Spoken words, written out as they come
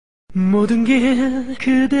모든 게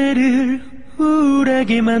그대를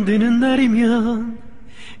우울하게 만드는 날이면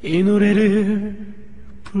이 노래를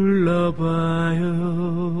불러봐요.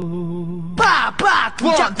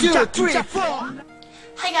 One, two, three, four.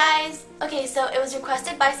 Hi guys! Okay, so it was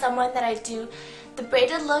requested by someone that I do the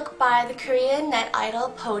braided look by the Korean net idol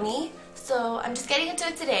Pony. So I'm just getting into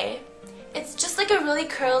it today. It's just like a really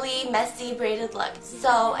curly, messy braided look.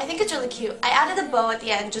 So I think it's really cute. I added a bow at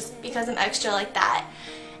the end just because I'm extra like that.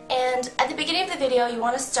 And at the beginning of the video, you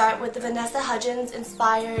want to start with the Vanessa Hudgens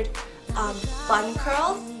inspired bun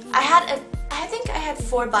curls. I think I had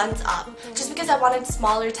 4 buns up just because I wanted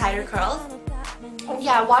smaller, tighter curls. And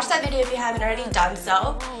yeah, watch that video if you haven't already done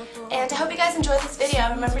so. And I hope you guys enjoyed this video.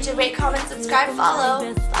 Remember to rate, comment, subscribe,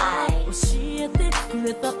 follow. Bye!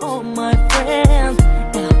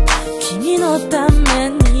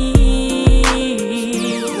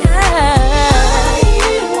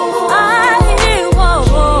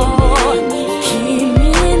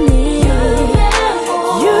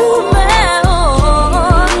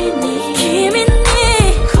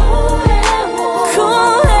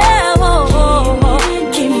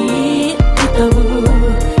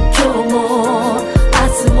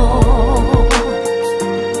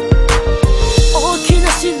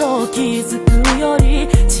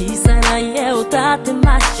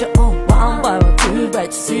 One by one, 2 by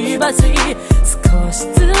 3 by 3少し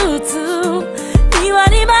ずつ庭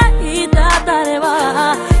に舞いた種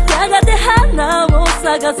はやがて花を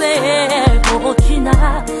咲かせ大き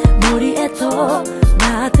な森へと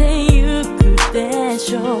なってゆくで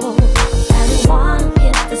しょう。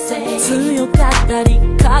強かったり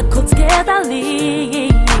かっこつけたり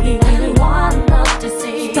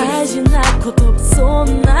大事なことそ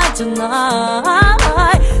んなじゃ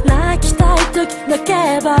ない泣きたい時泣け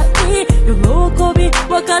ばいい喜び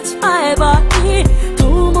分かち合えばいい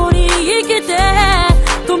共に生きて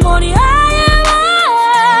共に歩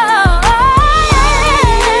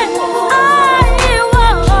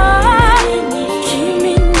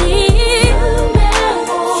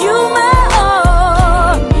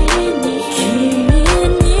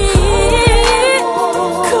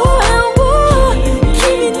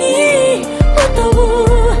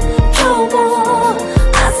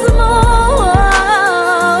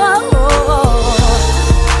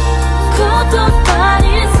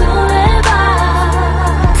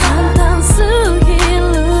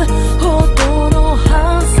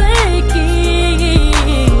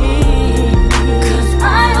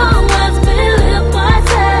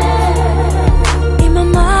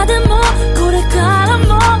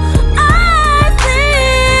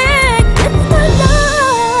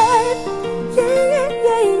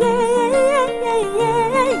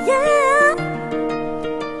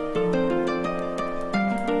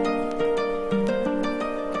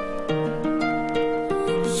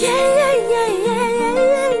yeah.